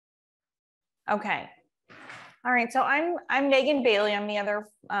Okay. All right, so I'm Megan Bailey. I'm the other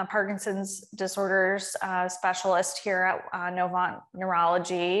Parkinson's disorders specialist here at Novant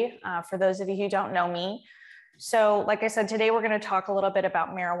Neurology, for those of you who don't know me. So like I said, today we're going to talk a little bit about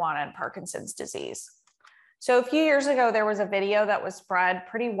marijuana and Parkinson's disease. So a few years ago, there was a video that was spread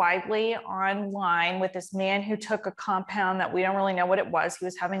pretty widely online with this man who took a compound that we don't really know what it was. He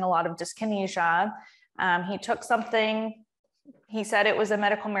was having a lot of dyskinesia. He took something. He said it was a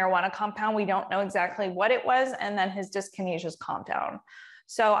medical marijuana compound. We don't know exactly what it was. And then his dyskinesia's calmed down.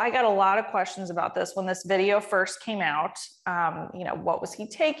 So I got a lot of questions about this when this video first came out. What was he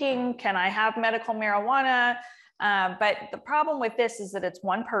taking? Can I have medical marijuana? But the problem with this is that it's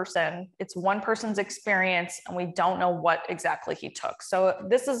one person's experience, and we don't know what exactly he took. So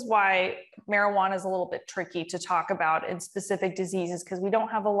this is why marijuana is a little bit tricky to talk about in specific diseases, because we don't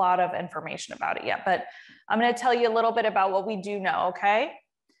have a lot of information about it yet. But I'm going to tell you a little bit about what we do know, okay?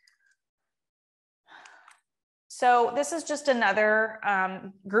 So this is just another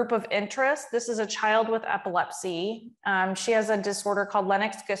group of interest. This is a child with epilepsy. She has a disorder called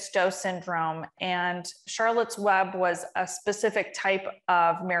Lennox-Gastaut syndrome, and Charlotte's Web was a specific type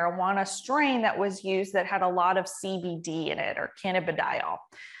of marijuana strain that was used that had a lot of CBD in it, or cannabidiol.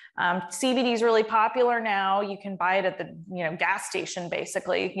 CBD is really popular now. You can buy it at the gas station,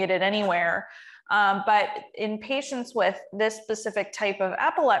 basically. You can get it anywhere. But in patients with this specific type of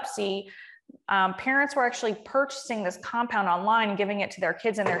epilepsy, parents were actually purchasing this compound online and giving it to their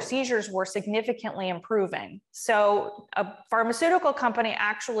kids, and their seizures were significantly improving. So a pharmaceutical company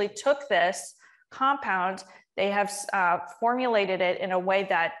actually took this compound. They have formulated it in a way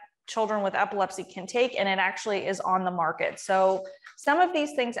that children with epilepsy can take, and it actually is on the market. So some of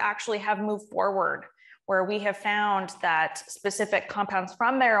these things actually have moved forward, where we have found that specific compounds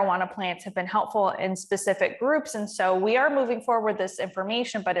from marijuana plants have been helpful in specific groups. And so we are moving forward with this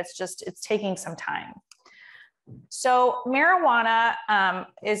information, but it's taking some time. So marijuana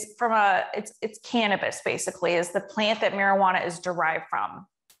is it's cannabis, basically, is the plant that marijuana is derived from.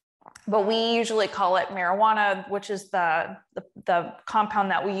 But we usually call it marijuana, which is the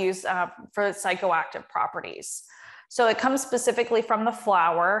compound that we use for its psychoactive properties. So it comes specifically from the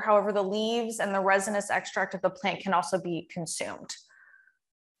flower. However, the leaves and the resinous extract of the plant can also be consumed.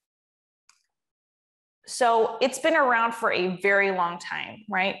 So it's been around for a very long time,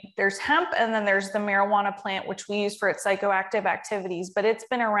 right? There's hemp, and then there's the marijuana plant, which we use for its psychoactive activities, but it's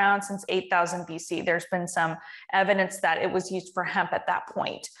been around since 8000 BC. There's been some evidence that it was used for hemp at that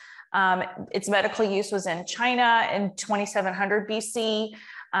point. Its medical use was in China in 2700 BC.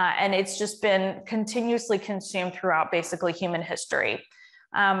 And it's just been continuously consumed throughout basically human history.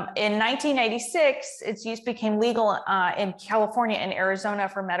 In 1986, its use became legal in California and Arizona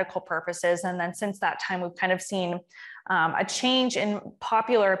for medical purposes. And then since that time, we've kind of seen a change in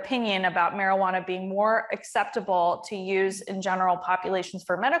popular opinion about marijuana being more acceptable to use in general populations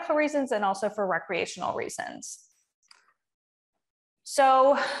for medical reasons and also for recreational reasons.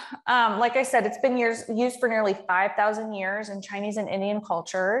 So, like I said, it's been used for nearly 5,000 years in Chinese and Indian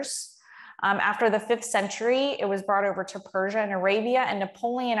cultures. After the 5th century, it was brought over to Persia and Arabia, and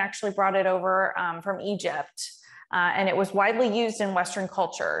Napoleon actually brought it over from Egypt, and it was widely used in Western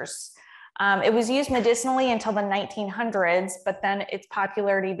cultures. It was used medicinally until the 1900s, but then its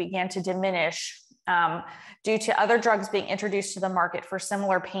popularity began to diminish due to other drugs being introduced to the market for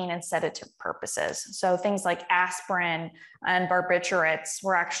similar pain and sedative purposes. So things like aspirin and barbiturates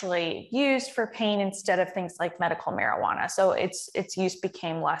were actually used for pain instead of things like medical marijuana. So its use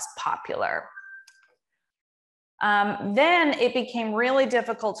became less popular. Then it became really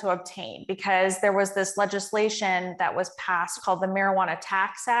difficult to obtain because there was this legislation that was passed called the Marijuana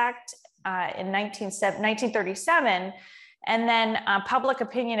Tax Act in 1937. And then public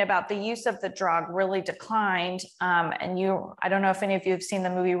opinion about the use of the drug really declined. I don't know if any of you have seen the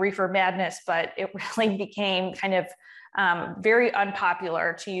movie Reefer Madness, but it really became kind of very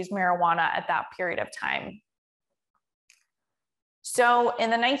unpopular to use marijuana at that period of time. So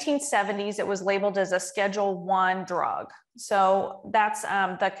in the 1970s, it was labeled as a Schedule I drug. So that's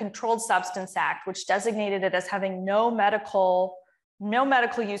the Controlled Substance Act, which designated it as having no medical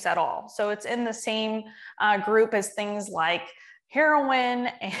use at all. So it's in the same group as things like heroin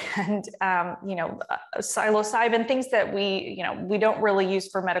and psilocybin, things that we don't really use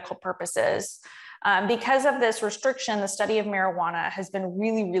for medical purposes. Because of this restriction, the study of marijuana has been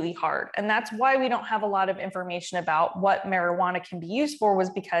really, really hard. And that's why we don't have a lot of information about what marijuana can be used for, was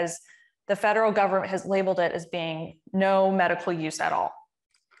because the federal government has labeled it as being no medical use at all.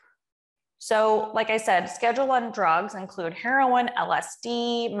 So like I said, Schedule 1 drugs include heroin,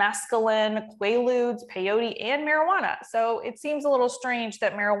 LSD, mescaline, quaaludes, peyote, and marijuana. So it seems a little strange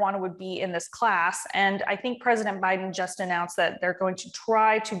that marijuana would be in this class. And I think President Biden just announced that they're going to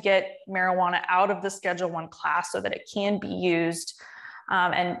try to get marijuana out of the Schedule 1 class so that it can be used.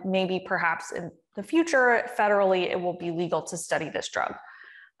 And maybe perhaps in the future, federally, it will be legal to study this drug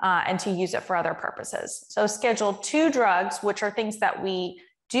and to use it for other purposes. So Schedule 2 drugs, which are things that we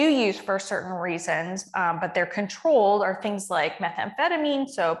do use for certain reasons, but they're controlled, are things like methamphetamine.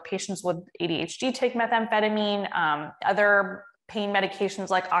 So patients with ADHD take methamphetamine, other pain medications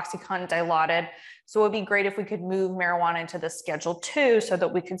like Oxycontin, Dilaudid. So it would be great if we could move marijuana into the Schedule 2 so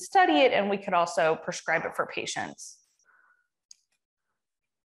that we could study it and we could also prescribe it for patients.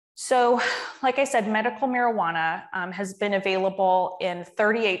 So like I said, medical marijuana has been available in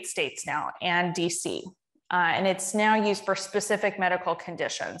 38 states now and DC. And it's now used for specific medical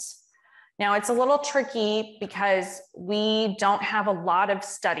conditions. Now it's a little tricky because we don't have a lot of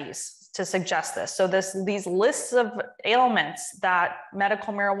studies to suggest this. So these lists of ailments that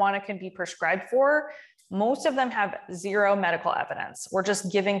medical marijuana can be prescribed for, most of them have zero medical evidence. We're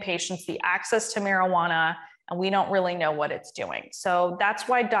just giving patients the access to marijuana and we don't really know what it's doing. So that's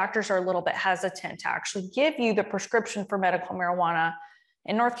why doctors are a little bit hesitant to actually give you the prescription for medical marijuana.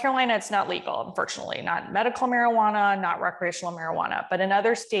 In North Carolina, it's not legal, unfortunately, not medical marijuana, not recreational marijuana, but in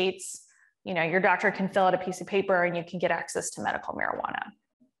other states, you know, your doctor can fill out a piece of paper and you can get access to medical marijuana.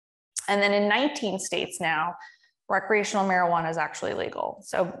 And then in 19 states now, recreational marijuana is actually legal.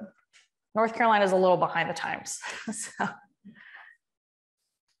 So North Carolina is a little behind the times.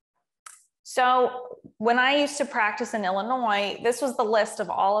 So when I used to practice in Illinois, this was the list of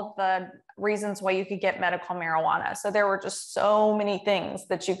all of the reasons why you could get medical marijuana. So there were just so many things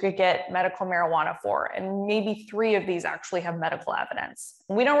that you could get medical marijuana for. And maybe 3 of these actually have medical evidence.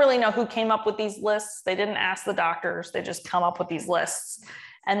 We don't really know who came up with these lists. They didn't ask the doctors. They just come up with these lists.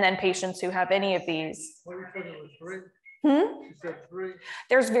 And then patients who have any of these. Well, you said it was 3? You said 3?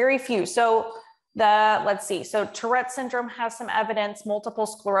 There's very few. So let's see. So Tourette syndrome has some evidence. Multiple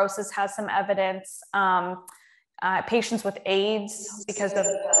sclerosis has some evidence. Patients with AIDS, because of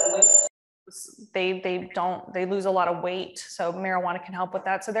they lose a lot of weight. So marijuana can help with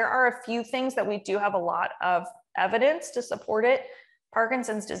that. So there are a few things that we do have a lot of evidence to support it.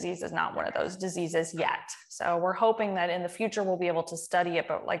 Parkinson's disease is not one of those diseases yet. So we're hoping that in the future we'll be able to study it.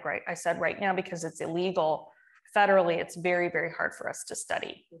 But like I said, right now, because it's illegal federally, it's very, very hard for us to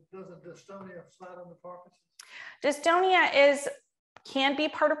study. Doesn't dystonia slide on the Parkinson's? Dystonia can be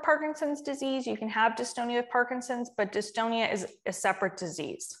part of Parkinson's disease. You can have dystonia with Parkinson's, but dystonia is a separate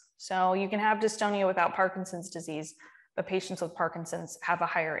disease. So you can have dystonia without Parkinson's disease, but patients with Parkinson's have a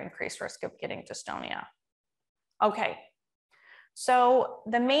higher increased risk of getting dystonia. Okay, so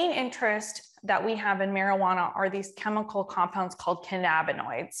the main interest that we have in marijuana are these chemical compounds called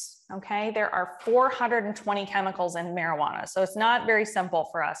cannabinoids. Okay, there are 420 chemicals in marijuana. So it's not very simple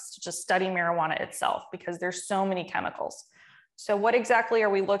for us to just study marijuana itself because there's so many chemicals. So what exactly are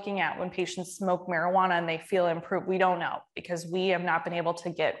we looking at when patients smoke marijuana and they feel improved? We don't know because we have not been able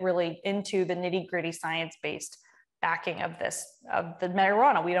to get really into the nitty-gritty science-based backing of the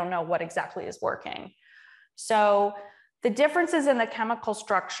marijuana. We don't know what exactly is working. So the differences in the chemical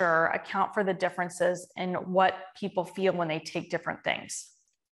structure account for the differences in what people feel when they take different things.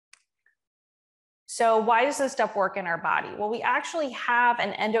 So why does this stuff work in our body? Well, we actually have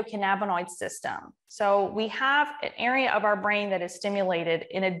an endocannabinoid system. So we have an area of our brain that is stimulated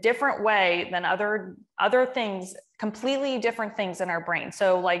in a different way than other things, completely different things in our brain.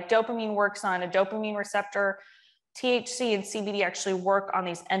 So like dopamine works on a dopamine receptor, THC and CBD actually work on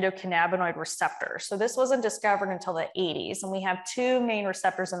these endocannabinoid receptors. So this wasn't discovered until the 80s, and we have 2 main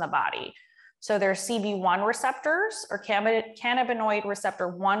receptors in the body. So there's CB1 receptors, or cannabinoid receptor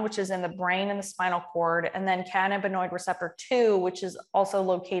 1, which is in the brain and the spinal cord, and then cannabinoid receptor 2, which is also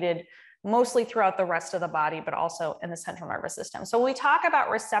located mostly throughout the rest of the body, but also in the central nervous system. So when we talk about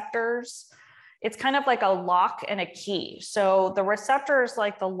receptors, it's kind of like a lock and a key. So the receptor is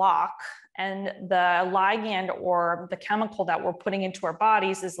like the lock, and the ligand or the chemical that we're putting into our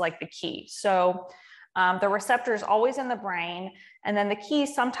bodies is like the key. So the receptor is always in the brain, and then the key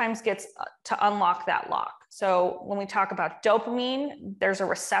sometimes gets to unlock that lock. So when we talk about dopamine, there's a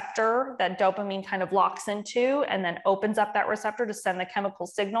receptor that dopamine kind of locks into and then opens up that receptor to send the chemical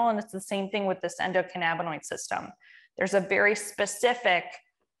signal. And it's the same thing with this endocannabinoid system. There's a very specific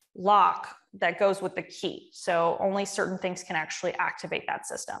lock that goes with the key. So only certain things can actually activate that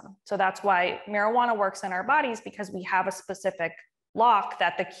system. So that's why marijuana works in our bodies, because we have a specific lock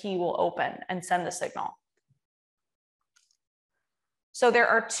that the key will open and send the signal. So there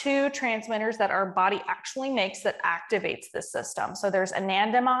are two transmitters that our body actually makes that activates this system. So there's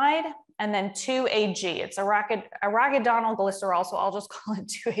anandamide and then 2-AG. It's arachidonyl glycerol, so I'll just call it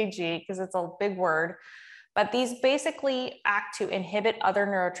 2-AG because it's a big word. But these basically act to inhibit other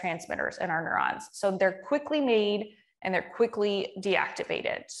neurotransmitters in our neurons. So they're quickly made and they're quickly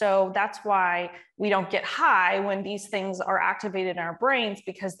deactivated. So that's why we don't get high when these things are activated in our brains,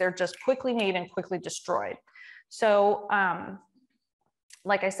 because they're just quickly made and quickly destroyed. So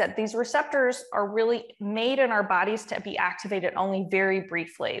like I said, these receptors are really made in our bodies to be activated only very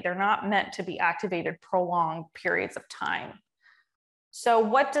briefly. They're not meant to be activated prolonged periods of time. So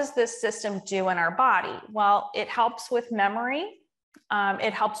what does this system do in our body? Well, it helps with memory.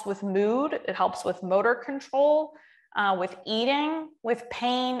 It helps with mood. It helps with motor control, with eating, with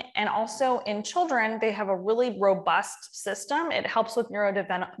pain, and also in children, they have a really robust system. It helps with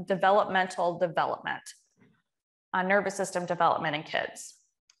neurodevelopmental development, nervous system development in kids.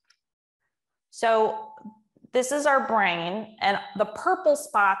 So this is our brain, and the purple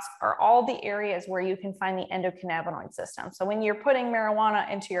spots are all the areas where you can find the endocannabinoid system. So when you're putting marijuana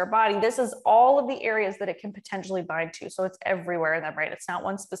into your body, this is all of the areas that it can potentially bind to. So it's everywhere in the brain. It's not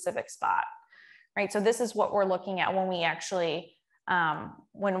one specific spot, right? So this is what we're looking at when we actually,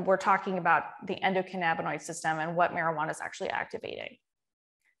 when we're talking about the endocannabinoid system and what marijuana is actually activating.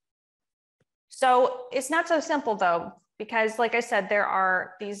 So it's not so simple though, because like I said, there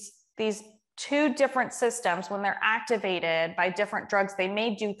are these two different systems. When they're activated by different drugs, they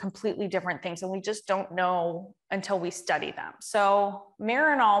may do completely different things, and we just don't know until we study them. So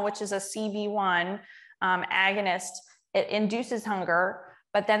Marinol, which is a CB1 agonist, it induces hunger,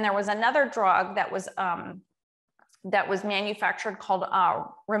 but then there was another drug that was manufactured called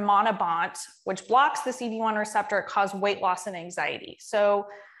rimonabant, which blocks the CB1 receptor. It caused weight loss and anxiety. So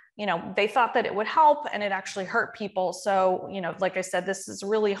you know, they thought that it would help, and it actually hurt people. So, you know, like I said, this is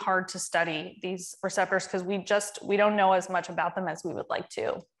really hard to study these receptors because we don't know as much about them as we would like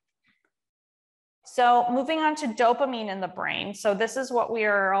to. So moving on to dopamine in the brain. So this is what we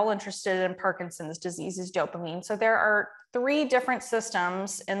are all interested in Parkinson's disease, is dopamine. So there are 3 different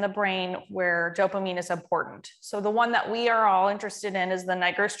systems in the brain where dopamine is important. So the one that we are all interested in is the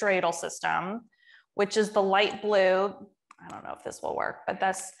nigrostriatal system, which is the light blue. I don't know if this will work, but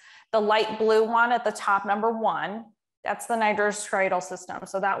that's the light blue one at the top, number 1. That's the nigrostriatal system.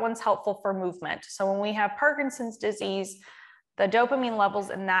 So that one's helpful for movement. So when we have Parkinson's disease, the dopamine levels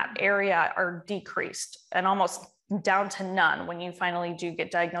in that area are decreased and almost down to none when you finally do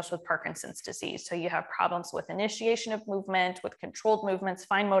get diagnosed with Parkinson's disease. So you have problems with initiation of movement, with controlled movements,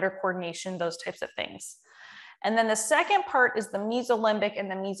 fine motor coordination, those types of things. And then the second part is the mesolimbic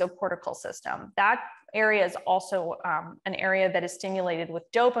and the mesocortical system. That area is also an area that is stimulated with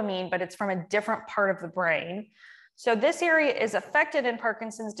dopamine, but it's from a different part of the brain. So this area is affected in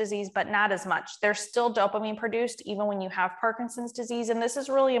Parkinson's disease, but not as much. There's still dopamine produced even when you have Parkinson's disease. And this is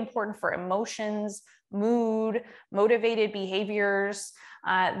really important for emotions, mood, motivated behaviors.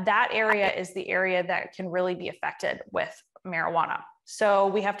 That area is the area that can really be affected with marijuana. So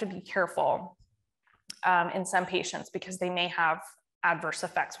we have to be careful in some patients because they may have adverse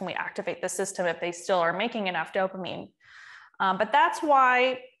effects when we activate the system if they still are making enough dopamine. But that's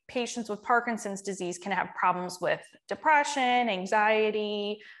why patients with Parkinson's disease can have problems with depression,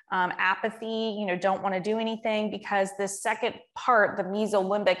 anxiety, apathy, you know, don't want to do anything, because this second part, the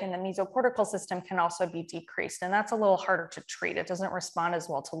mesolimbic and the mesocortical system, can also be decreased. And that's a little harder to treat. It doesn't respond as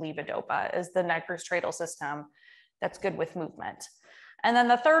well to levodopa as the nigrostriatal system that's good with movement. And then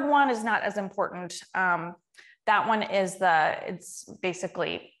the third one is not as important. That one is it's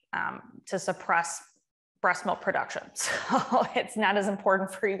basically to suppress breast milk production. So it's not as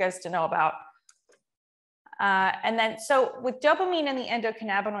important for you guys to know about. And then, so with dopamine and the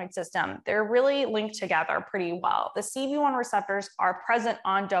endocannabinoid system, they're really linked together pretty well. The CB1 receptors are present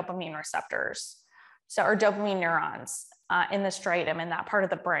on dopamine receptors, or dopamine neurons in the striatum, in that part of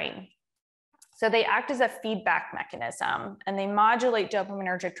the brain. So they act as a feedback mechanism, and they modulate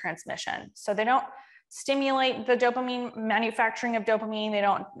dopaminergic transmission. So they don't stimulate the dopamine manufacturing of dopamine. They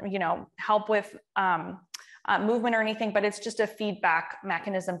don't, you know, help with movement or anything, but it's just a feedback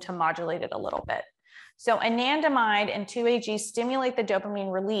mechanism to modulate it a little bit. So anandamide and 2-AG stimulate the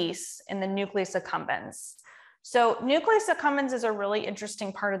dopamine release in the nucleus accumbens. So nucleus accumbens is a really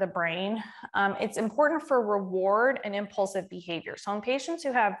interesting part of the brain. It's important for reward and impulsive behavior. So in patients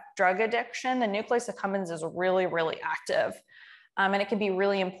who have drug addiction, the nucleus accumbens is really, really active. And it can be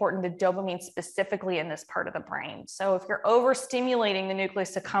really important, the dopamine specifically in this part of the brain. So if you're overstimulating the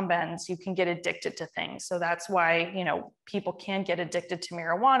nucleus accumbens, you can get addicted to things. So that's why, you know, people can get addicted to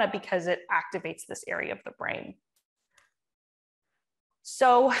marijuana, because it activates this area of the brain.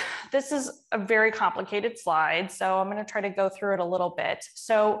 So this is a very complicated slide. So I'm going to try to go through it a little bit.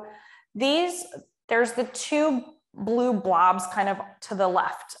 So there's the two blue blobs kind of to the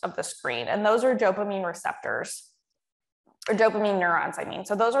left of the screen, and those are dopamine receptors, or dopamine neurons, I mean.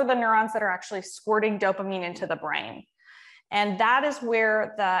 So those are the neurons that are actually squirting dopamine into the brain. And that is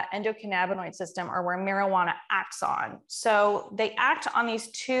where the endocannabinoid system, or where marijuana acts on. So they act on these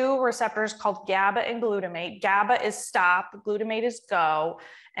two receptors called GABA and glutamate. GABA is stop, glutamate is go.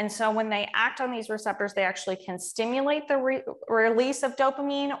 And so when they act on these receptors, they actually can stimulate the release of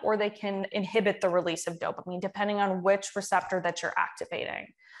dopamine, or they can inhibit the release of dopamine, depending on which receptor that you're activating.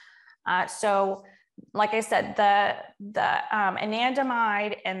 So like I said, the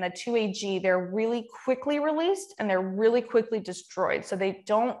anandamide and the 2-AG, they're really quickly released and they're really quickly destroyed. So they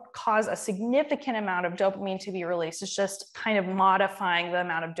don't cause a significant amount of dopamine to be released. It's just kind of modifying the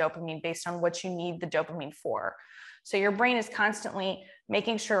amount of dopamine based on what you need the dopamine for. So your brain is constantly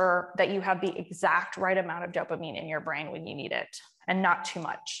making sure that you have the exact right amount of dopamine in your brain when you need it, and not too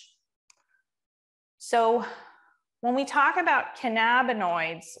much. So when we talk about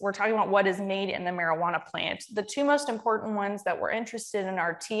cannabinoids, we're talking about what is made in the marijuana plant. The two most important ones that we're interested in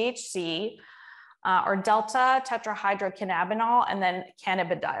are THC, or delta tetrahydrocannabinol, and then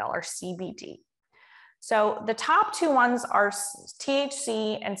cannabidiol, or CBD. So the top two ones are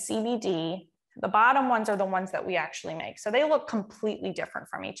THC and CBD. The bottom ones are the ones that we actually make. So they look completely different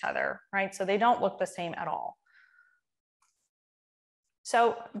from each other, right? So they don't look the same at all.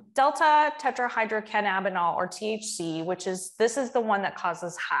 So delta tetrahydrocannabinol, or THC, this is the one that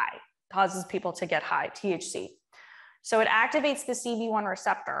causes people to get high, THC. So it activates the CB1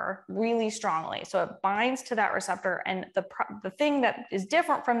 receptor really strongly. So it binds to that receptor. And the thing that is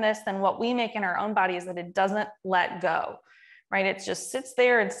different from this than what we make in our own body is that it doesn't let go, right? It just sits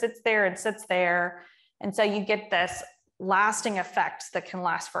there and sits there and sits there. And so you get this lasting effects that can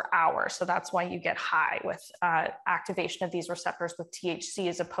last for hours. So that's why you get high with activation of these receptors with THC,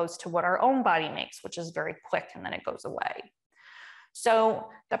 as opposed to what our own body makes, which is very quick and then it goes away. So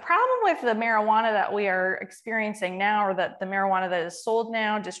the problem with the marijuana that we are experiencing now, or that the marijuana that is sold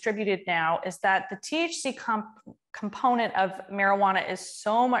now, distributed now, is that the THC component of marijuana is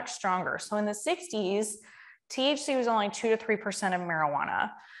so much stronger. So in the 60s, THC was only 2 to 3% of marijuana.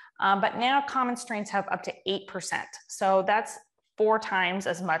 But now common strains have up to 8%. So that's 4 times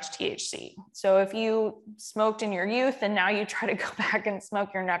as much THC. So if you smoked in your youth and now you try to go back and smoke,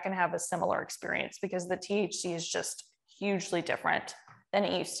 you're not going to have a similar experience, because the THC is just hugely different than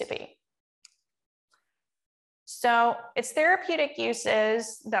it used to be. So its therapeutic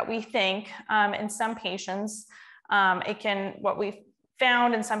uses that we think in some patients, what we've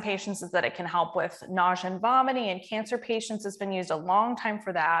found in some patients is that it can help with nausea and vomiting. In cancer patients, it's been used a long time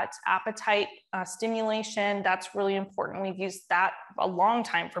for that. Appetite stimulation, that's really important. We've used that a long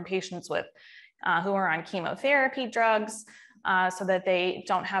time for patients with who are on chemotherapy drugs, so that they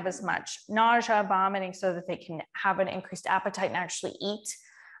don't have as much nausea, vomiting, so that they can have an increased appetite and actually eat.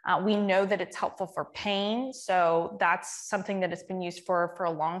 We know that it's helpful for pain. So that's something that it's been used for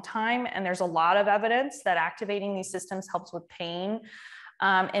a long time. And there's a lot of evidence that activating these systems helps with pain.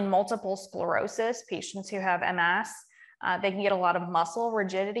 In multiple sclerosis, patients who have MS, they can get a lot of muscle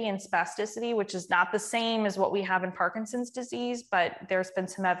rigidity and spasticity, which is not the same as what we have in Parkinson's disease, but there's been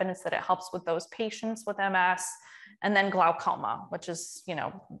some evidence that it helps with those patients with MS. And then glaucoma, which is,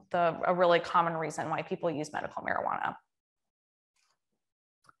 a really common reason why people use medical marijuana.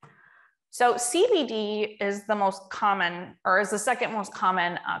 So CBD is the most common, or is the second most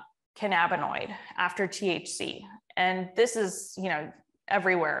common cannabinoid after THC. And this is,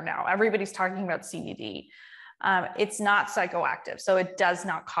 everywhere now. Everybody's talking about CBD. It's not psychoactive, so it does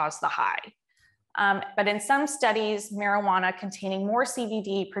not cause the high. But in some studies, marijuana containing more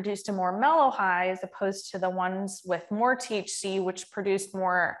CBD produced a more mellow high, as opposed to the ones with more THC, which produced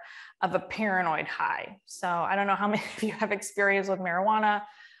more of a paranoid high. So I don't know how many of you have experience with marijuana,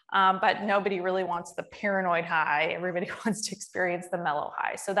 but nobody really wants the paranoid high. Everybody wants to experience the mellow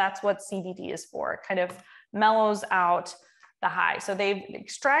high. So that's what CBD is for. It kind of mellows out the high. So they've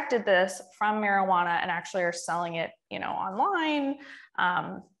extracted this from marijuana and actually are selling it, online.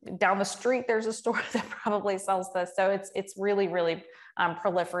 Down the street, there's a store that probably sells this. So it's really, really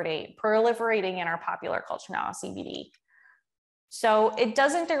proliferating in our popular culture now, CBD. So it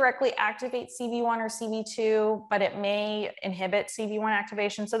doesn't directly activate CB1 or CB2, but it may inhibit CB1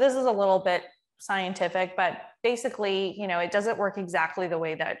 activation. So this is a little bit scientific, but basically, it doesn't work exactly the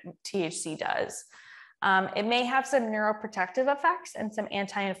way that THC does. It may have some neuroprotective effects and some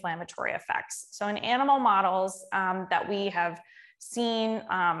anti-inflammatory effects. So in animal models that we have seen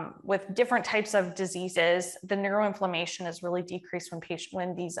with different types of diseases. The neuroinflammation is really decreased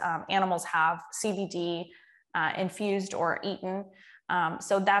when these animals have CBD infused or eaten.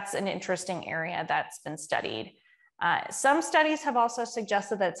 So that's an interesting area that's been studied. Some studies have also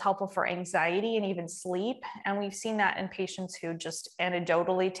suggested that it's helpful for anxiety and even sleep. And we've seen that in patients who just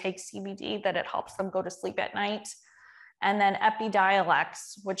anecdotally take CBD, that it helps them go to sleep at night. And then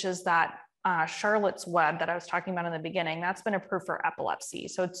Epidiolex, which is that Charlotte's Web that I was talking about in the beginning, that's been approved for epilepsy.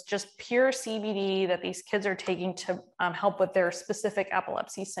 So it's just pure CBD that these kids are taking to help with their specific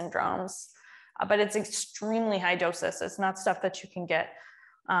epilepsy syndromes. But it's extremely high doses. It's not stuff that you can get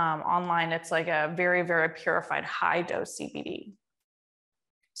online. It's like a very, very purified high dose CBD.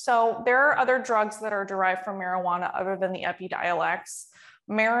 So there are other drugs that are derived from marijuana other than the Epidiolex.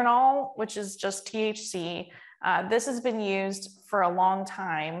 Marinol, which is just THC, this has been used for a long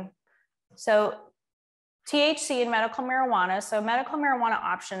time. So THC and medical marijuana. So medical marijuana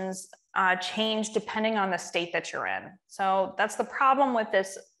options change depending on the state that you're in. So that's the problem with the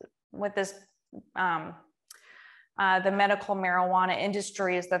medical marijuana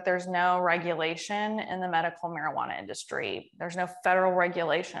industry, is that there's no regulation in the medical marijuana industry. There's no federal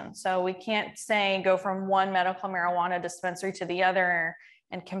regulation. So we can't say go from one medical marijuana dispensary to the other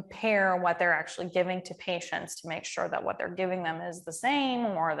and compare what they're actually giving to patients to make sure that what they're giving them is the same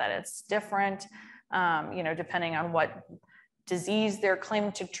or that it's different, depending on what disease they're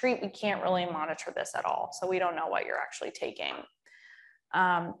claiming to treat. We can't really monitor this at all. So we don't know what you're actually taking.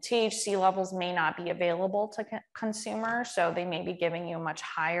 THC levels may not be available to consumers, so they may be giving you a much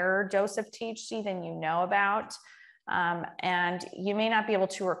higher dose of THC than you know about. And you may not be able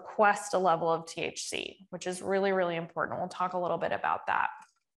to request a level of THC, which is really, really important. We'll talk a little bit about that.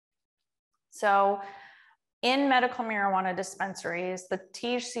 So in medical marijuana dispensaries, the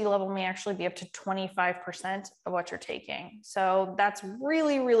THC level may actually be up to 25% of what you're taking. So that's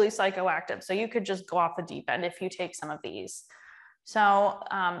really, really psychoactive. So you could just go off the deep end if you take some of these. So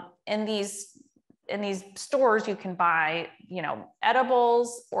in these stores, you can buy,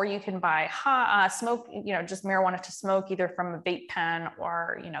 edibles, or you can buy smoke, just marijuana to smoke, either from a vape pen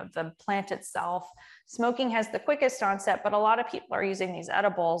or, the plant itself. Smoking has the quickest onset, but a lot of people are using these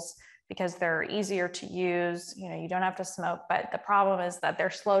edibles because they're easier to use. You don't have to smoke, but the problem is that they're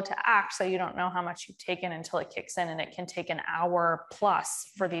slow to act. So you don't know how much you've taken until it kicks in, and it can take an hour plus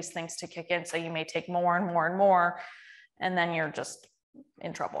for these things to kick in. So you may take more and more and more, and then you're just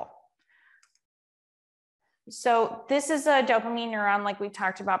in trouble. So this is a dopamine neuron, like we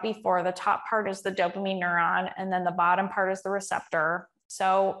talked about before. The top part is the dopamine neuron, and then the bottom part is the receptor.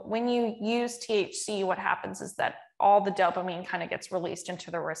 So when you use THC, what happens is that all the dopamine kind of gets released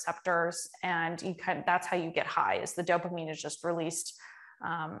into the receptors, and that's how you get high, is the dopamine is just released,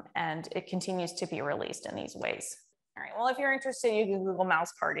 and it continues to be released in these ways. All right, well, if you're interested, you can Google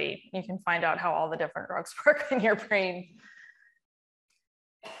mouse party. You can find out how all the different drugs work in your brain.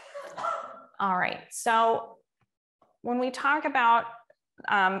 All right, so when we talk about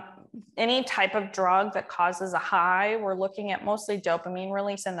any type of drug that causes a high, we're looking at mostly dopamine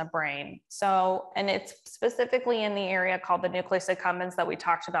release in the brain. So, and it's specifically in the area called the nucleus accumbens that we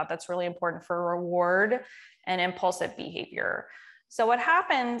talked about, that's really important for reward and impulsive behavior. So what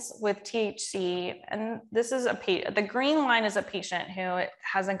happens with THC, and this is the green line is a patient who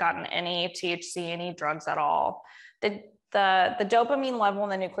hasn't gotten any THC, any drugs at all. The dopamine level in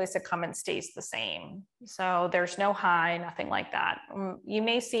the nucleus accumbens stays the same. So there's no high, nothing like that. You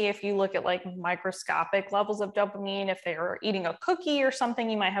may see, if you look at like microscopic levels of dopamine, if they are eating a cookie or something,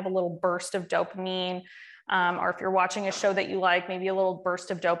 you might have a little burst of dopamine. Or if you're watching a show that you like, maybe a little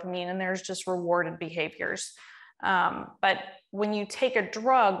burst of dopamine, and there's just rewarded behaviors. But when you take a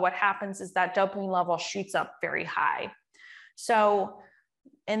drug, what happens is that dopamine level shoots up very high. So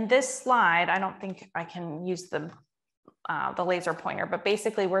in this slide, I don't think I can use the laser pointer, but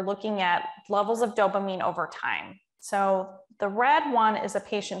basically we're looking at levels of dopamine over time. So the red one is a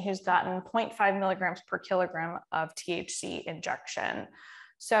patient who's gotten 0.5 milligrams per kilogram of THC injection.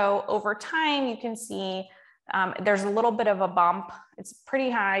 So over time, you can see there's a little bit of a bump. It's pretty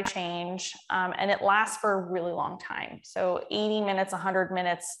high change, and it lasts for a really long time. So 80 minutes, 100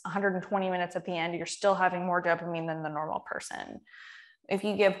 minutes, 120 minutes at the end, you're still having more dopamine than the normal person. If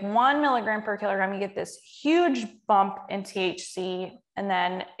you give 1 milligram per kilogram, you get this huge bump in THC, and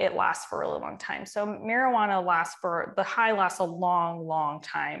then it lasts for a really long time. So marijuana the high lasts a long, long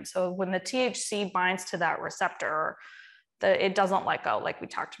time. So when the THC binds to that receptor, it doesn't let go, like we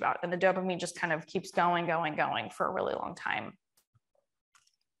talked about, and the dopamine just kind of keeps going for a really long time.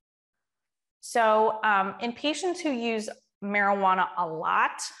 So in patients who use marijuana a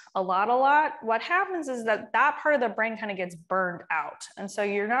lot, what happens is that part of the brain kind of gets burned out. And so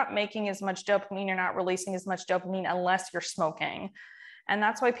you're not making as much dopamine, you're not releasing as much dopamine unless you're smoking. And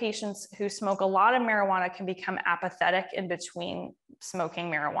that's why patients who smoke a lot of marijuana can become apathetic in between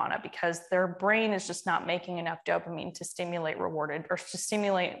smoking marijuana, because their brain is just not making enough dopamine to stimulate rewarded or to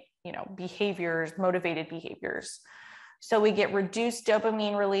stimulate, behaviors, motivated behaviors. So we get reduced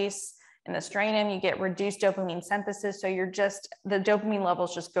dopamine release. In the strainum, you get reduced dopamine synthesis. So the dopamine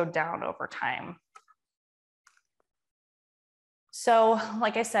levels just go down over time. So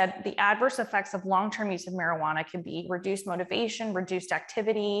like I said, the adverse effects of long-term use of marijuana can be reduced motivation, reduced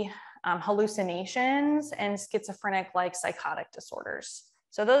activity, hallucinations, and schizophrenic-like psychotic disorders.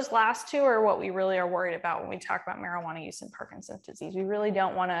 So those last two are what we really are worried about when we talk about marijuana use in Parkinson's disease. We really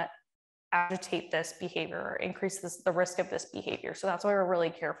don't want to agitate this behavior or increase the risk of this behavior. So that's why we're really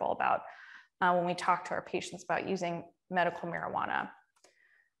careful about when we talk to our patients about using medical marijuana.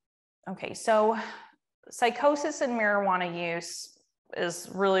 Okay, so psychosis and marijuana use is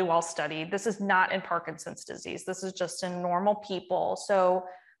really well studied. This is not in Parkinson's disease. This is just in normal people. So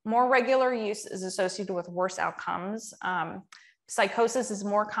more regular use is associated with worse outcomes. Psychosis is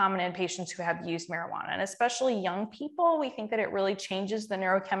more common in patients who have used marijuana, and especially young people. We think that it really changes the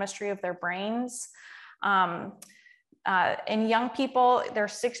neurochemistry of their brains. In young people, they're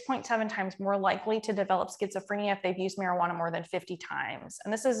 6.7 times more likely to develop schizophrenia if they've used marijuana more than 50 times.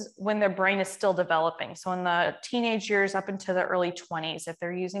 And this is when their brain is still developing. So in the teenage years up into the early 20s, if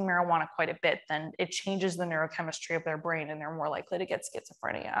they're using marijuana quite a bit, then it changes the neurochemistry of their brain and they're more likely to get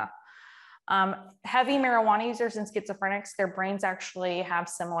schizophrenia. Heavy marijuana users and schizophrenics, their brains actually have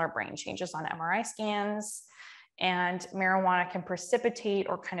similar brain changes on MRI scans, and marijuana can precipitate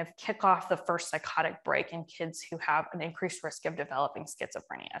or kind of kick off the first psychotic break in kids who have an increased risk of developing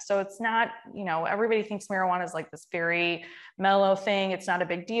schizophrenia. So it's not, everybody thinks marijuana is like this very mellow thing. It's not a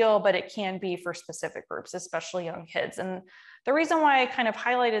big deal, but it can be for specific groups, especially young kids. And the reason why I kind of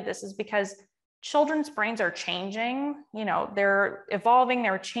highlighted this is because children's brains are changing, they're evolving,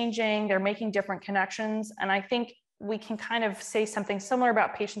 they're changing, they're making different connections. And I think we can kind of say something similar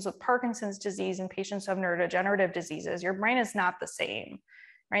about patients with Parkinson's disease and patients who have neurodegenerative diseases. Your brain is not the same,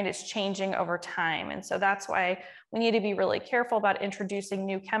 right? It's changing over time. And so that's why we need to be really careful about introducing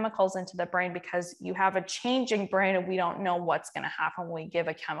new chemicals into the brain, because you have a changing brain and we don't know what's going to happen when we give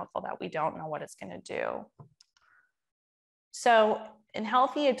a chemical that we don't know what it's going to do. So in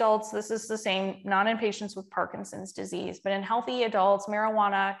healthy adults, this is the same, not in patients with Parkinson's disease, but in healthy adults,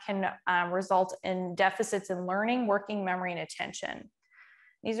 marijuana can result in deficits in learning, working memory, and attention.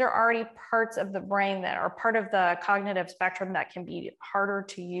 These are already parts of the brain that are part of the cognitive spectrum that can be harder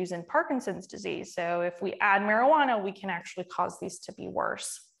to use in Parkinson's disease. So if we add marijuana, we can actually cause these to be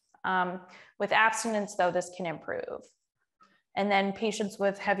worse. With abstinence, though, this can improve. And then patients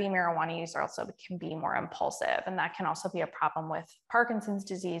with heavy marijuana use also can be more impulsive. And that can also be a problem with Parkinson's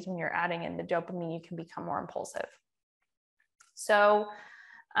disease. When you're adding in the dopamine, you can become more impulsive. So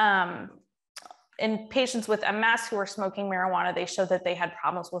in patients with MS who are smoking marijuana, they showed that they had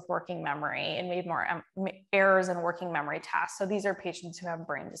problems with working memory and made more errors in working memory tasks. So these are patients who have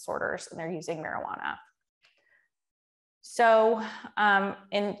brain disorders and they're using marijuana. So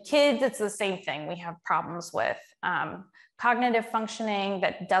in kids, it's the same thing. We have problems with cognitive functioning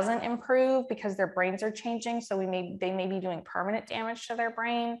that doesn't improve because their brains are changing. So they may be doing permanent damage to their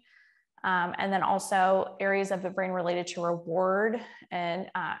brain. And then also areas of the brain related to reward and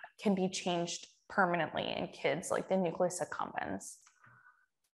can be changed permanently in kids, like the nucleus accumbens.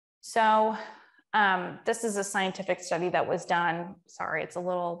 So this is a scientific study that was done. Sorry, it's a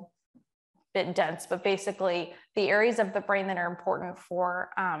little bit dense, but basically the areas of the brain that are important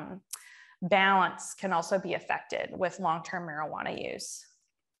for balance can also be affected with long-term marijuana use.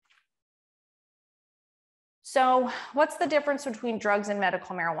 So what's the difference between drugs and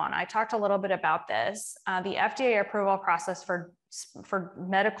medical marijuana? I talked a little bit about this. The FDA approval process for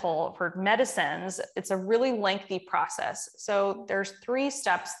medicines, it's a really lengthy process. So there's 4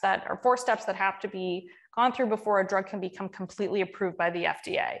 steps that have to be gone through before a drug can become completely approved by the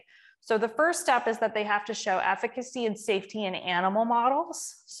FDA. So the first step is that they have to show efficacy and safety in animal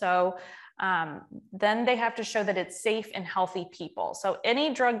models. So then they have to show that it's safe in healthy people. So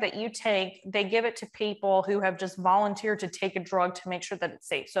any drug that you take, they give it to people who have just volunteered to take a drug to make sure that it's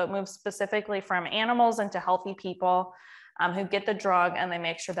safe. So it moves specifically from animals into healthy people who get the drug, and they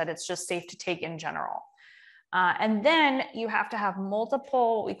make sure that it's just safe to take in general. And then you have to have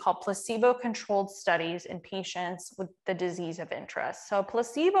multiple, what we call placebo-controlled studies in patients with the disease of interest. So a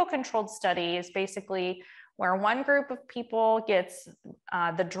placebo-controlled study is basically where one group of people gets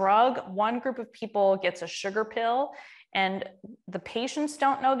the drug, one group of people gets a sugar pill, And the patients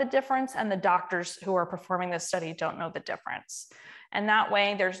don't know the difference, and the doctors who are performing this study don't know the difference. And that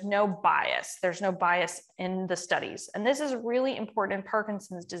way there's no bias. There's no bias in the studies. And this is really important in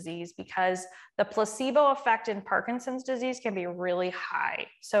Parkinson's disease because the placebo effect in Parkinson's disease can be really high.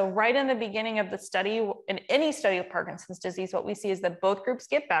 So right in the beginning of the study, in any study of Parkinson's disease, what we see is that both groups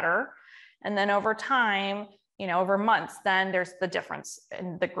get better. And then over time, over months, then there's the difference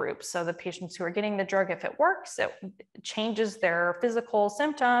in the groups. So the patients who are getting the drug, if it works, it changes their physical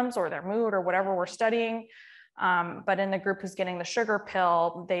symptoms or their mood or whatever we're studying. But in the group who's getting the sugar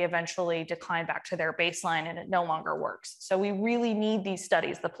pill, they eventually decline back to their baseline and it no longer works. So we really need these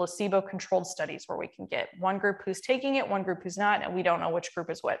studies, the placebo-controlled studies, where we can get one group who's taking it, one group who's not, and we don't know which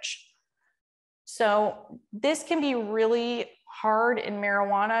group is which. So this can be really hard in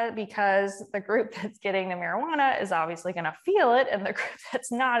marijuana because the group that's getting the marijuana is obviously going to feel it, and the group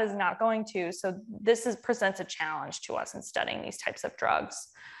that's not is not going to. So this presents a challenge to us in studying these types of drugs.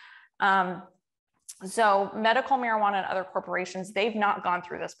 So medical marijuana and other corporations, they've not gone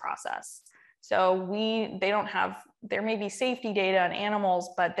through this process. So they don't have, there may be safety data on animals,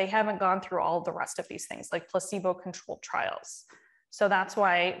 but they haven't gone through all the rest of these things like placebo-controlled trials. So that's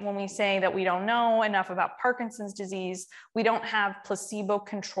why when we say that we don't know enough about Parkinson's disease, we don't have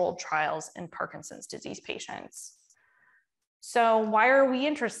placebo-controlled trials in Parkinson's disease patients. So why are we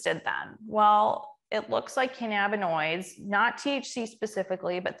interested then? Well, it looks like cannabinoids, not THC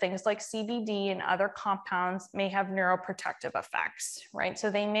specifically, but things like CBD and other compounds may have neuroprotective effects, right? So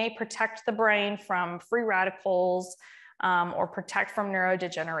they may protect the brain from free radicals or protect from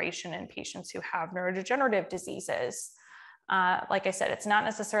neurodegeneration in patients who have neurodegenerative diseases. Like I said, it's not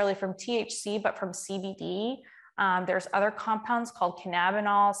necessarily from THC, but from CBD. There's other compounds called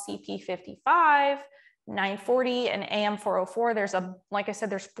cannabinol, CP55, 940 and AM404. Like I said,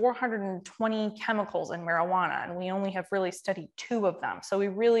 there's 420 chemicals in marijuana, and we only have really studied 2 of them. So we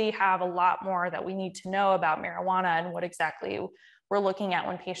really have a lot more that we need to know about marijuana and what exactly we're looking at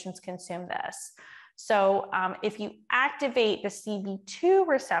when patients consume this. So if you activate the CB2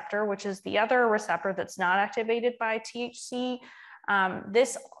 receptor, which is the other receptor that's not activated by THC,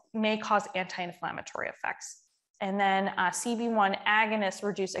 this may cause anti-inflammatory effects. And then CB1 agonists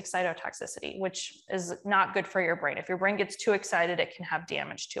reduce excitotoxicity, which is not good for your brain. If your brain gets too excited, it can have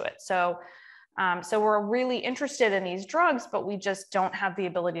damage to it. So we're really interested in these drugs, but we just don't have the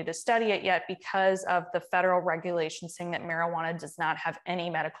ability to study it yet because of the federal regulations saying that marijuana does not have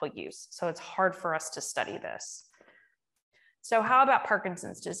any medical use. So it's hard for us to study this. So how about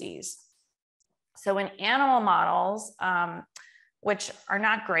Parkinson's disease? So in animal models, which are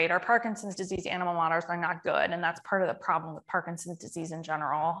not great, our Parkinson's disease animal models are not good, and that's part of the problem with Parkinson's disease in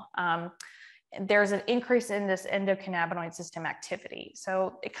general. There's an increase in this endocannabinoid system activity.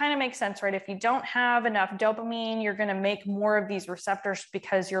 So it kind of makes sense, right? If you don't have enough dopamine, you're going to make more of these receptors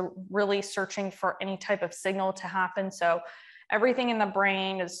because you're really searching for any type of signal to happen. So everything in the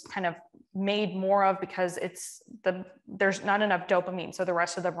brain is kind of made more of because there's not enough dopamine. So the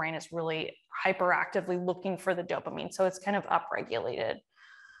rest of the brain is really hyperactively looking for the dopamine. So it's kind of upregulated.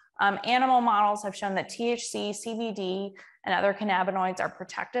 Animal models have shown that THC, CBD, and other cannabinoids are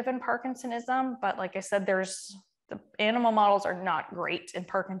protective in Parkinsonism. But like I said, the animal models are not great in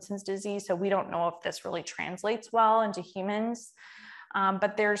Parkinson's disease. So we don't know if this really translates well into humans.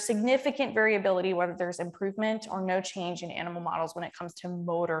 But there's significant variability whether there's improvement or no change in animal models when it comes to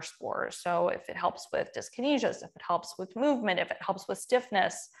motor scores. So if it helps with dyskinesias, if it helps with movement, if it helps with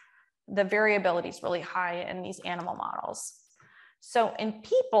stiffness, the variability is really high in these animal models. So in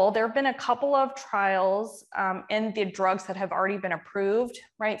people, there have been a couple of trials in the drugs that have already been approved,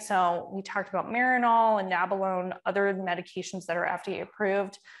 right? So we talked about Marinol and Nabilone, other medications that are FDA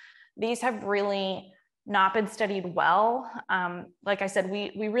approved. These have really not been studied well. Like I said,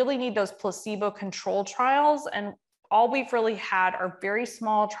 we really need those placebo-controlled trials, and all we've really had are very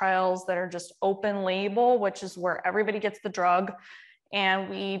small trials that are just open label, which is where everybody gets the drug, and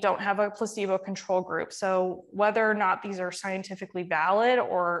we don't have a placebo control group. So whether or not these are scientifically valid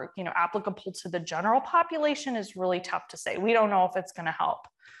or applicable to the general population is really tough to say. We don't know if it's going to help.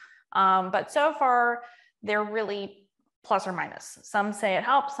 But so far, they're really plus or minus. Some say it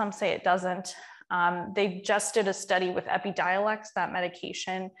helps, some say it doesn't. They just did a study with Epidiolex, that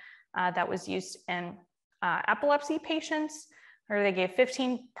medication that was used in epilepsy patients, where they gave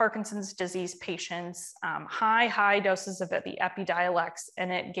 15 Parkinson's disease patients high doses of the Epidiolex, and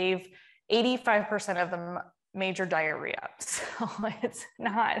it gave 85% of them major diarrhea. So it's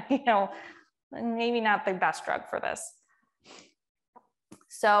not, maybe not the best drug for this.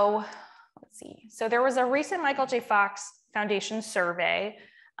 So let's see. So there was a recent Michael J. Fox Foundation survey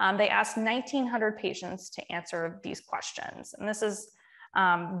They asked 1,900 patients to answer these questions. And this is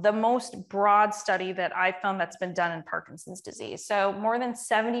the most broad study that I've found that's been done in Parkinson's disease. So more than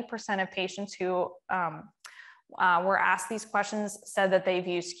 70% of patients who were asked these questions said that they've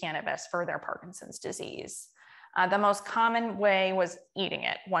used cannabis for their Parkinson's disease. The most common way was eating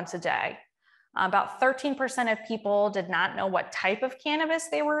it once a day. About 13% of people did not know what type of cannabis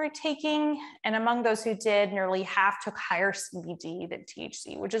they were taking. And among those who did, nearly half took higher CBD than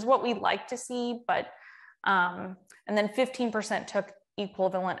THC, which is what we like to see. But, and then 15% took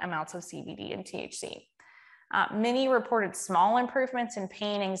equivalent amounts of CBD and THC. Many reported small improvements in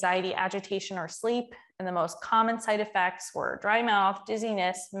pain, anxiety, agitation, or sleep. And the most common side effects were dry mouth,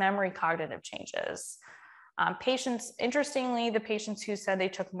 dizziness, memory, cognitive changes. Patients, interestingly, the patients who said they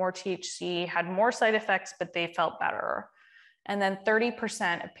took more THC had more side effects, but they felt better. And then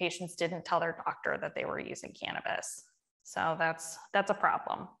 30% of patients didn't tell their doctor that they were using cannabis. So that's a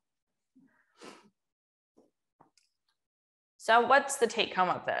problem. So what's the take home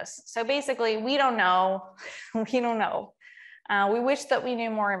of this? So basically, we don't know. We don't know. We wish that we knew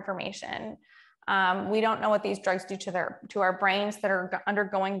more information. We don't know what these drugs do to our brains that are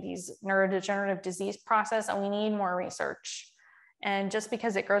undergoing these neurodegenerative disease process, and we need more research. And just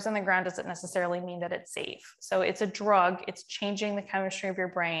because it grows on the ground doesn't necessarily mean that it's safe. So it's a drug, it's changing the chemistry of your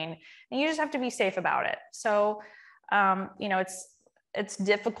brain, and you just have to be safe about it. So, you know, it's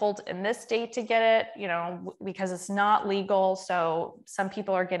difficult in this state to get it, you know, because it's not legal. So some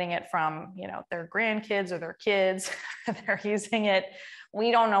people are getting it from, you know, their grandkids or their kids, they're using it.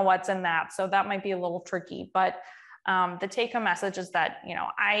 We don't know what's in that. So that might be a little tricky, but the take home message is that, you know,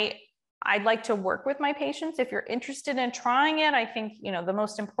 I'd like to work with my patients. If you're interested in trying it, I think, you know, the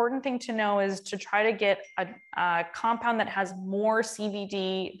most important thing to know is to try to get a compound that has more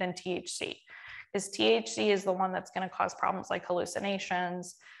CBD than THC. Because THC is the one that's going to cause problems like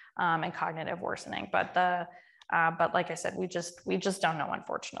hallucinations and cognitive worsening. But like I said, we just don't know,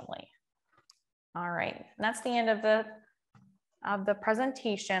 unfortunately. All right, and that's the end of the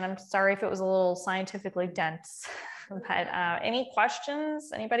presentation. I'm sorry if it was a little scientifically dense, but any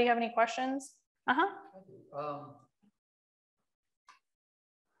questions? Anybody have any questions? You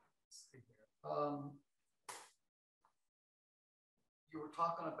were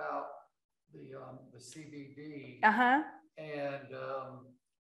talking about the CBD and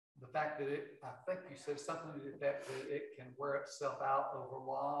the fact that I think you said something that it can wear itself out over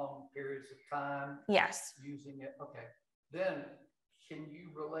long periods of time. Yes. Using it. Okay. Then can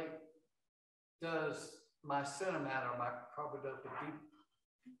you relate, does my Cinemat or my carbidopa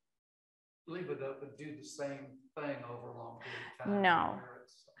levodopa do the same thing over a long period of time? No.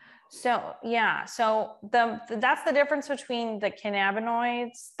 So yeah, so that's the difference between the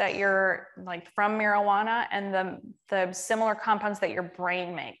cannabinoids that you're like from marijuana and the similar compounds that your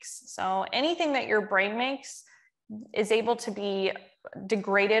brain makes. So anything that your brain makes is able to be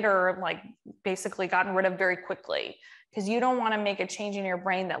degraded or like basically gotten rid of very quickly, because you don't want to make a change in your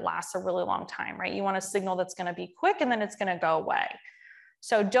brain that lasts a really long time, right? You want a signal that's going to be quick and then it's going to go away.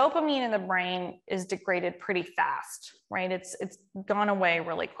 So dopamine in the brain is degraded pretty fast, right? It's gone away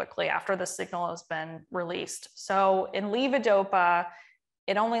really quickly after the signal has been released. So in levodopa,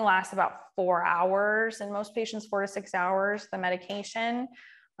 it only lasts about 4 hours. In most patients, 4 to 6 hours, the medication.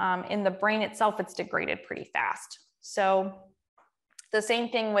 In the brain itself, it's degraded pretty fast. So the same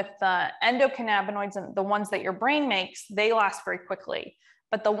thing with the endocannabinoids and the ones that your brain makes, they last very quickly.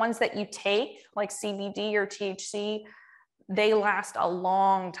 But the ones that you take, like CBD or THC, they last a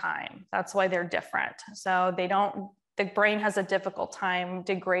long time. That's why they're different. So the brain has a difficult time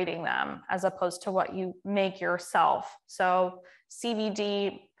degrading them as opposed to what you make yourself. So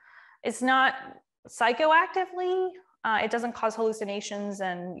CBD, it's not psychoactively, it doesn't cause hallucinations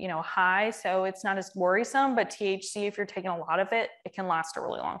and, you know, high. So it's not as worrisome, but THC, if you're taking a lot of it, it can last a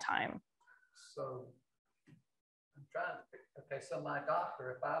really long time. So I'm trying to, okay, so my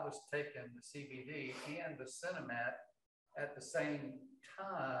doctor, if I was taking the CBD and the Cinemat at the same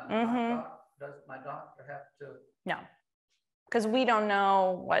time, does my doctor have to? No, because we don't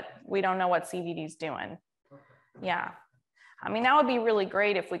know what CBD is doing. Okay. Yeah, I mean, that would be really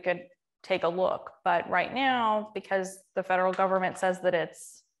great if we could take a look, but right now, because the federal government says that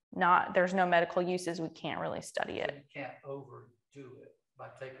it's not, there's no medical uses, we can't really study it. So you can't overdo it by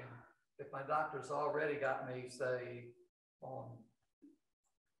taking, if my doctor's already got me, say, on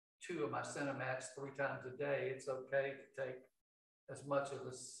 2 of my Cinemats 3 times a day, it's okay to take as much of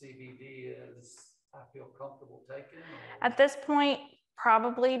the CBD as I feel comfortable taking? Or? At this point,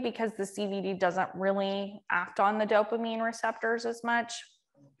 probably, because the CBD doesn't really act on the dopamine receptors as much.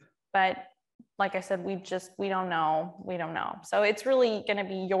 But like I said, we don't know. So it's really going to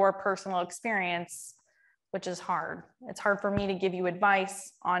be your personal experience, which is hard. It's hard for me to give you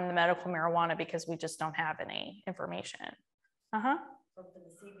advice on the medical marijuana because we just don't have any information. So for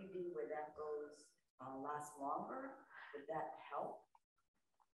the CBD, where that goes last longer, would that help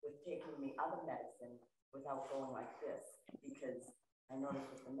with taking the other medicine without going like this? Because I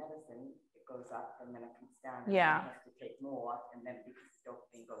noticed with the medicine, it goes up and then it comes down. And Yeah. you have to take more, and then because the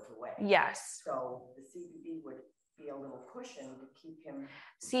dopamine goes away. Yes. So the CBD would be a little cushion to keep him.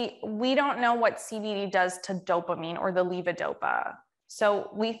 See, we don't know what CBD does to dopamine or the levodopa. So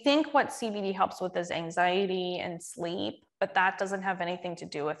we think what CBD helps with is anxiety and sleep, but that doesn't have anything to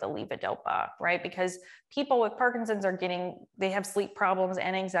do with the levodopa, right? Because people with Parkinson's they have sleep problems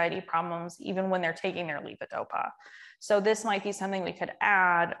and anxiety problems, even when they're taking their levodopa. So this might be something we could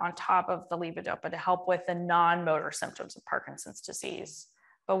add on top of the levodopa to help with the non-motor symptoms of Parkinson's disease.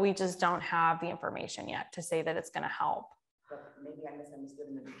 But we just don't have the information yet to say that it's going to help. But maybe I misunderstood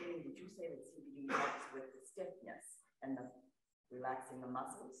in the beginning. Did you say that CBD helps with the stiffness and the relaxing the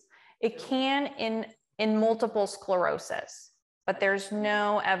muscles? It can in multiple sclerosis, but there's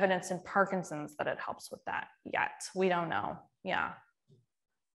no evidence in Parkinson's that it helps with that yet. We don't know. Yeah.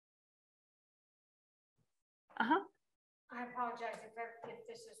 I apologize if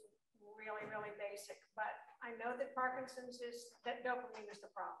this is really, really basic, but I know that Parkinson's that dopamine is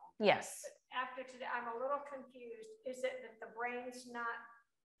the problem. Yes. But after today, I'm a little confused. Is it that the brain's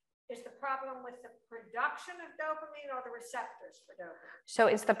is the problem with the production of dopamine or the receptors for dopamine? So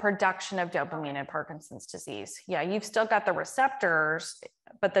it's the production of dopamine in Parkinson's disease. Yeah, you've still got the receptors,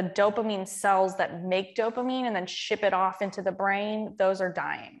 but the dopamine cells that make dopamine and then ship it off into the brain, those are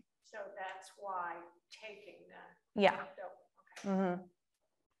dying. So that's why taking that. Yeah. Dopamine. Okay. Mm-hmm.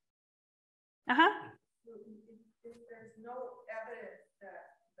 If there's no evidence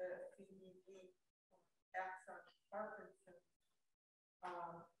that the CBD acts on Parkinson,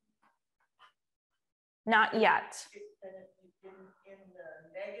 Not yet. then it's in the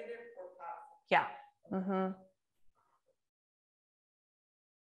negative or positive? Yeah. Mm-hmm.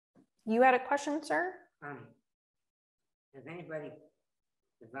 You had a question, sir? Has anybody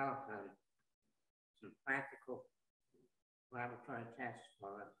developed some practical laboratory tests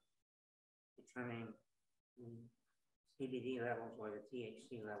for determining CBD levels or the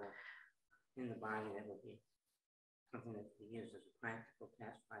THC level in the body that would be something that could be used as a practical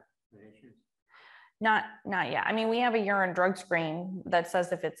test by clinicians? Not yet. I mean, we have a urine drug screen that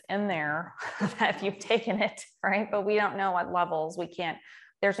says if it's in there, if you've taken it, right? But we don't know what levels.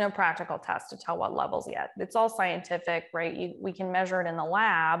 There's no practical test to tell what levels yet. It's all scientific, right? We can measure it in the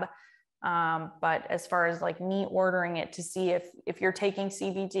lab. But as far as like me ordering it to see if you're taking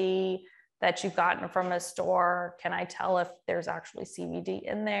CBD that you've gotten from a store, can I tell if there's actually CBD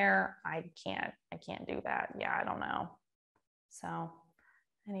in there? I can't do that. Yeah, I don't know. So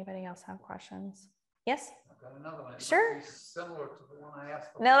anybody else have questions? Yes? I've got another one. It Sure. might be similar to the one I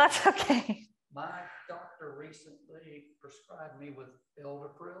asked before. No, that's okay. My doctor recently prescribed me with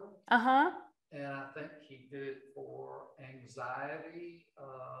elderpril. Uh-huh. And I think he did it for anxiety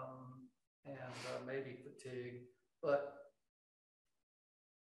and maybe fatigue. But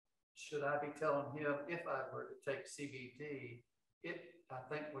should I be telling him if I were to take CBD, I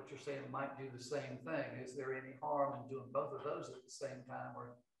think what you're saying might do the same thing. Is there any harm in doing both of those at the same time?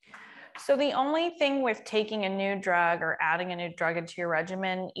 So the only thing with taking a new drug or adding a new drug into your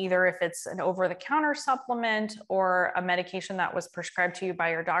regimen, either if it's an over-the-counter supplement or a medication that was prescribed to you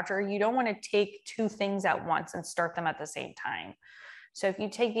by your doctor, you don't want to take two things at once and start them at the same time. So if you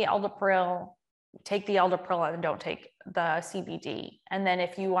take the elderpril, and don't take the CBD. And then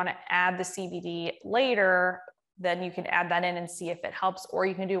if you want to add the CBD later, then you can add that in and see if it helps, or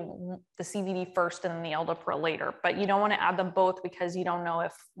you can do the CBD first and then the elderpril later. But you don't want to add them both because you don't know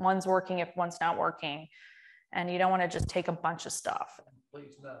if one's working, if one's not working, and you don't want to just take a bunch of stuff.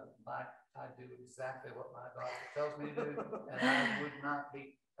 Please know, I do exactly what my doctor tells me to do, and I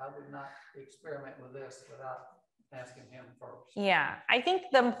would not experiment with this without asking him first. Yeah, I think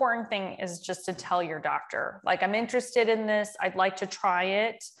the important thing is just to tell your doctor, like, I'm interested in this. I'd like to try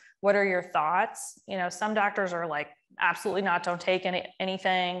it. What are your thoughts? You know, some doctors are like, absolutely not, don't take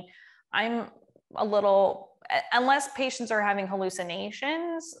anything. I'm a little, unless patients are having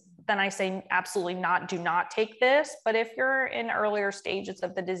hallucinations, then I say absolutely not, do not take this. But if you're in earlier stages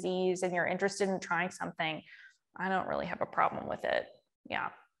of the disease and you're interested in trying something, I don't really have a problem with it. Yeah.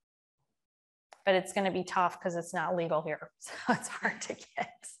 But it's going to be tough because it's not legal here. So it's hard to get.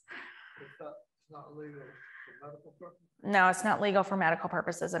 It's not legal for medical purposes? No, it's not legal for medical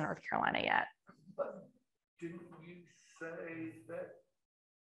purposes in North Carolina yet. But didn't you say that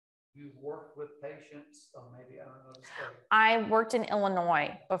you worked with patients, or maybe I don't know the state. I worked in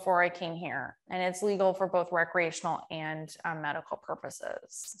Illinois before I came here, and it's legal for both recreational and medical purposes.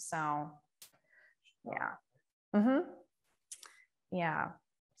 So, yeah. Yeah.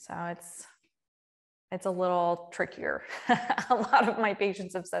 So it's a little trickier. A lot of my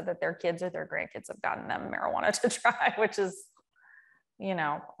patients have said that their kids or their grandkids have gotten them marijuana to try, which is, you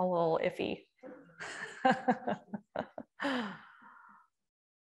know, a little iffy.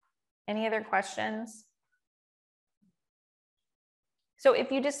 Any other questions? So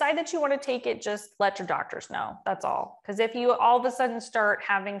if you decide that you want to take it, just let your doctors know. That's all. Because if you all of a sudden start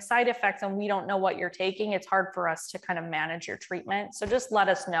having side effects and we don't know what you're taking, it's hard for us to kind of manage your treatment. So just let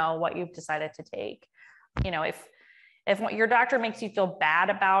us know what you've decided to take. You know, if what your doctor makes you feel bad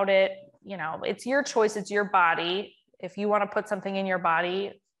about it, you know, it's your choice, it's your body. If you want to put something in your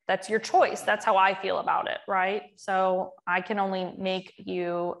body, that's your choice. That's how I feel about it, right? So I can only make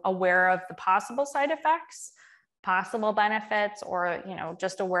you aware of the possible side effects, possible benefits, or, you know,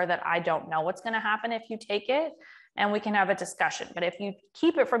 just aware that I don't know what's going to happen if you take it, and we can have a discussion. But if you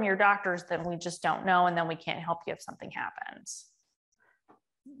keep it from your doctors, then we just don't know, and then we can't help you if something happens.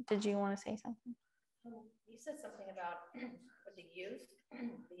 Did you want to say something? You said something about for the youth,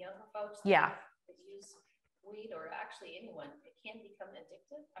 the younger folks Yeah. that use weed, or actually anyone, it can become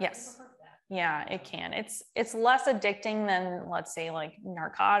addictive. Yes. I've never heard that. Yeah, it can. It's less addicting than, let's say, like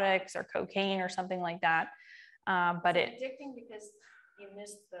narcotics or cocaine or something like that. But it's addicting because you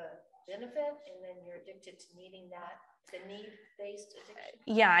miss the benefit, and then you're addicted to needing that. The need-based addiction.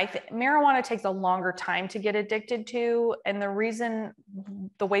 Yeah, marijuana takes a longer time to get addicted to. And the reason,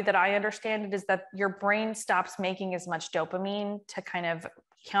 the way that I understand it, is that your brain stops making as much dopamine to kind of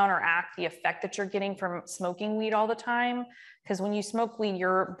counteract the effect that you're getting from smoking weed all the time. Because when you smoke weed,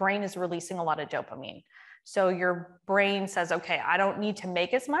 your brain is releasing a lot of dopamine. So your brain says, okay, I don't need to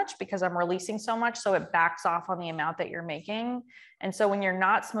make as much because I'm releasing so much. So it backs off on the amount that you're making. And so when you're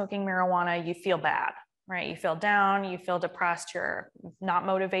not smoking marijuana, you feel bad, right? You feel down, you feel depressed, you're not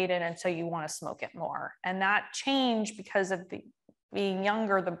motivated. And so you want to smoke it more. And that change, because of being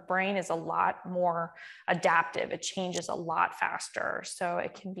younger, the brain is a lot more adaptive. It changes a lot faster. So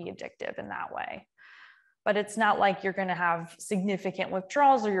it can be addictive in that way. But it's not like you're going to have significant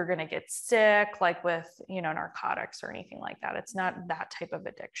withdrawals or you're going to get sick, like with, you know, narcotics or anything like that. It's not that type of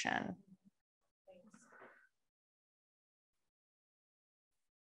addiction.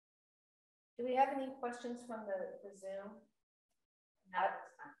 Do we have any questions from the Zoom?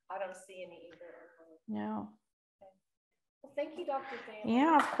 I don't see any either. No. Okay. Well, thank you, Dr. Van.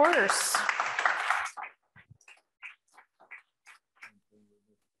 Yeah, of course.